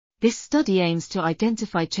This study aims to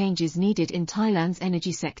identify changes needed in Thailand's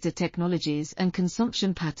energy sector technologies and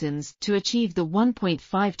consumption patterns to achieve the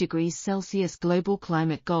 1.5 degrees Celsius global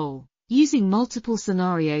climate goal, using multiple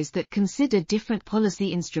scenarios that consider different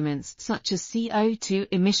policy instruments such as CO2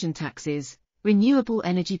 emission taxes, renewable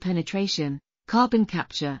energy penetration, carbon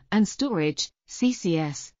capture and storage,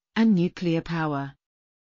 CCS, and nuclear power.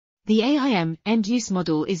 The AIM end-use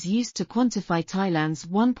model is used to quantify Thailand's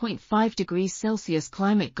 1.5 degrees Celsius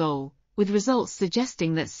climate goal, with results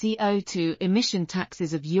suggesting that CO2 emission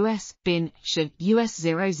taxes of bin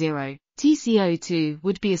 $00 TCO2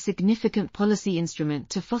 would be a significant policy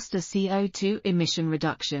instrument to foster CO2 emission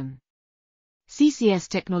reduction. CCS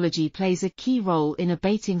technology plays a key role in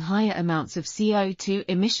abating higher amounts of CO2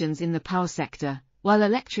 emissions in the power sector, while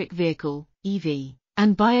electric vehicle, EV,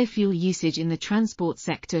 and biofuel usage in the transport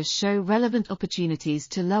sector show relevant opportunities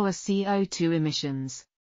to lower CO2 emissions.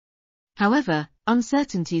 However,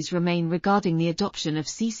 uncertainties remain regarding the adoption of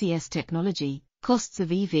CCS technology, costs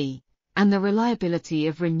of EV, and the reliability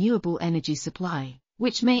of renewable energy supply,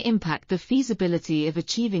 which may impact the feasibility of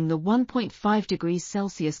achieving the 1.5 degrees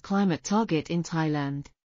Celsius climate target in Thailand.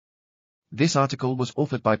 This article was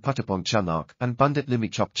authored by Puttipong Chunark and Bundit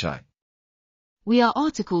Limmeechokchai. We are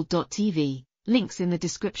RTCLTV, links in the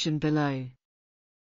description below.